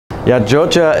Yeah,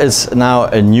 Georgia is now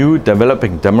a new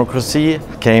developing democracy,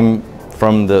 came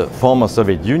from the former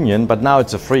Soviet Union, but now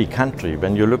it's a free country.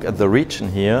 When you look at the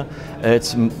region here,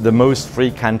 it's the most free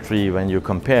country when you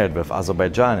compare it with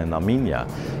Azerbaijan and Armenia.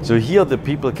 So here the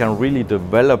people can really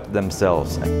develop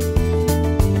themselves.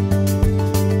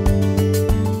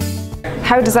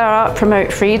 How does our art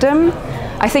promote freedom?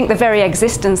 I think the very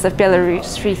existence of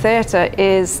Belarus Free Theatre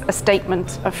is a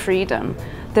statement of freedom.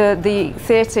 The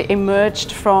theatre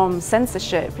emerged from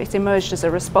censorship. It emerged as a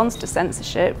response to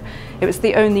censorship. It was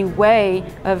the only way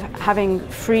of having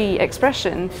free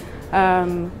expression.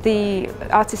 The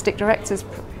artistic directors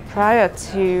prior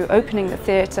to opening the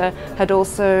theatre had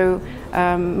also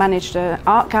managed an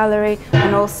art gallery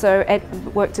and also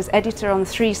worked as editor on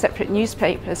 3 separate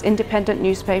newspapers, independent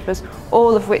newspapers,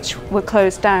 all of which were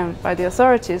closed down by the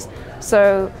authorities.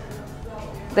 So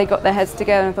they got their heads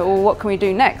together and thought, well, what can we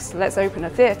do next? Let's open a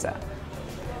theatre.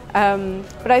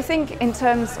 But I think in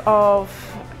terms of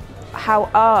how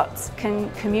art can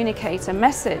communicate a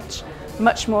message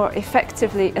much more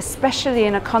effectively, especially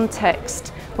in a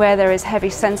context where there is heavy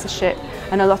censorship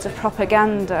and a lot of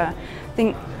propaganda, I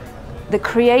think the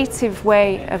creative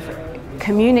way of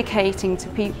communicating to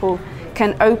people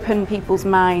can open people's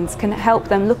minds, can help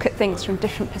them look at things from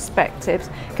different perspectives,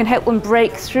 can help them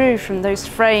break through from those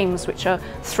frames which are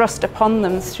thrust upon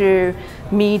them through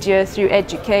media, through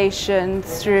education,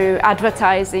 through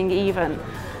advertising even.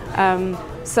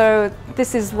 So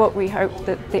this is what we hope,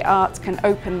 that the art can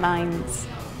open minds.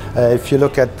 If you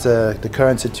look at the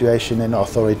current situation in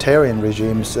authoritarian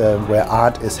regimes where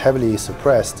art is heavily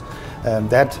suppressed,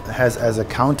 that has as a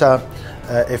counter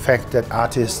effect that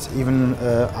artists even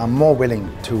are more willing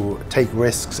to take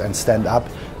risks and stand up,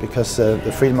 because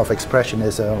the freedom of expression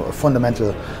is a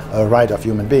fundamental right of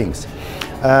human beings.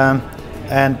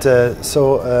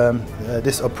 So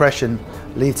this oppression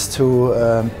leads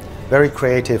to very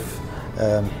creative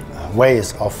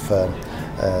ways of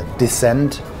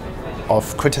dissent,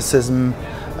 of criticism,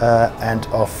 and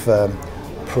of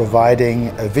providing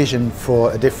a vision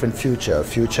for a different future, a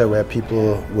future where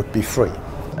people would be free.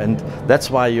 And that's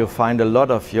why you find a lot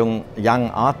of young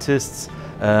artists,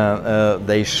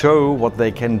 they show what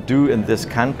they can do in this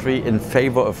country in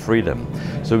favor of freedom.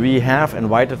 So we have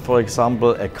invited, for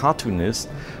example, a cartoonist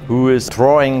who is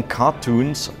drawing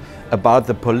cartoons about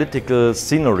the political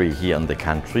scenery here in the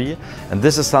country. And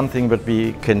this is something that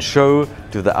we can show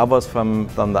to the others from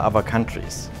the other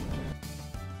countries.